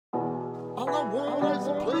All I want is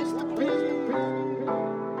a place to be.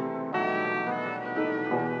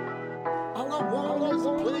 All I want is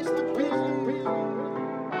a place to be.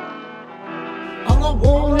 All I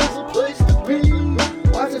want is a place to be.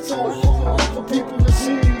 Why is it so hard for people to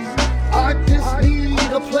see? I just need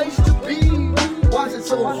a place to be. Why is it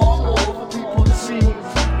so hard for people to see?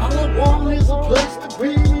 All I want is a place to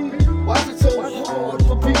be. Why is it so hard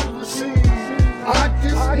for people to see? I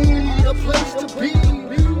just need a place to be.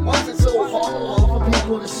 Why is it so hard for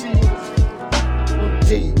people to see? One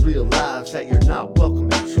day you realize that you're not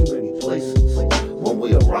welcome in too many places. When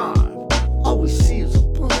we arrive, all we see is a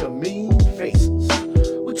bunch of mean faces.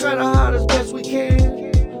 We try to hide as best we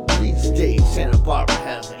can. These days, Santa Barbara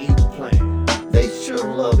has an evil plan. They sure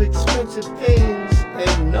love expensive things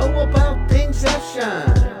and know about things that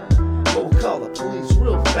shine. But we'll call the police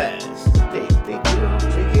real fast. They think we're all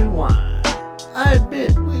drinking wine. I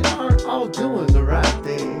admit we aren't all doing the right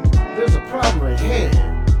thing. There's a problem at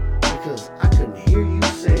hand, because I couldn't hear you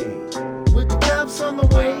sing. With the cops on the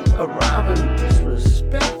way, arriving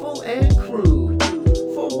disrespectful and crude.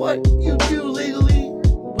 For what you do legally,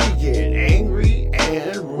 we get angry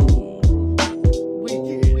and rude. We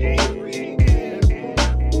get angry and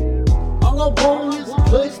rude. All I want is a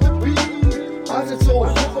place to be. Why is it so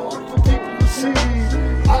hard for people to see?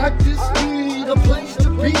 I just need a place to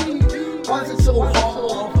be. Why is it so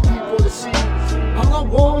hard for people to see? All I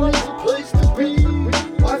want is a place to be.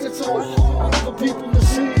 Why is it so hard for people to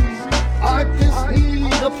see? I just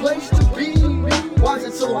need a place to be. Why is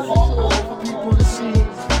it so hard for people to see?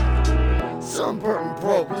 Sunburned and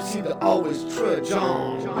broke, we seem to always trudge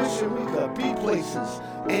on, wishing we could be places,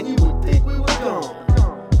 and you would think we were gone.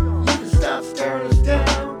 You can stop staring us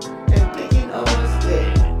down and thinking of us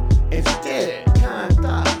dead. Instead, kind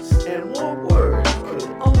thoughts and warm words could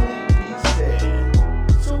only be said.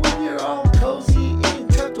 So when you're all cozy and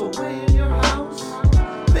tucked away in your house,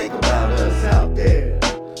 think about us out there,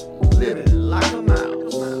 living like a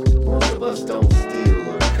mouse. Most of us don't steal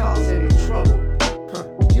or cause any trouble.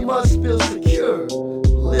 You must feel secure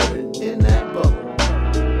living in that bubble.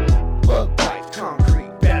 Bug bites,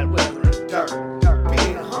 concrete, bad weather, and dirt.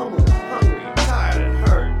 Being homeless, hungry, tired, and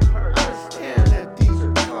hurt. Understand that these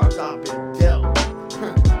are cards I've been dealt.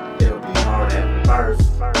 It'll be hard at first.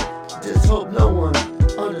 Just hope no one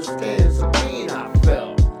understands the pain I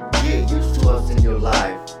felt. Get used to us in your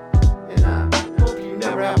life, and I hope you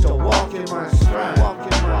never have to walk in my stride.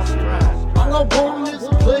 All I want is a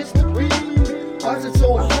place to be. Why is it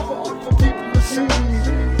so hard for people to see?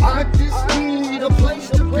 I just need a place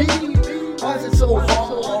to be. Why is it so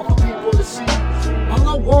hard for people to see? All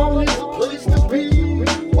I want is a place to be.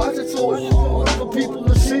 Why is it so hard for people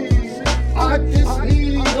to see? I just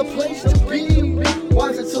need a place to be. Why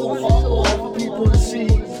is it so hard for people to see?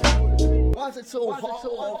 Why is it so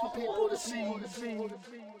hard for people to see?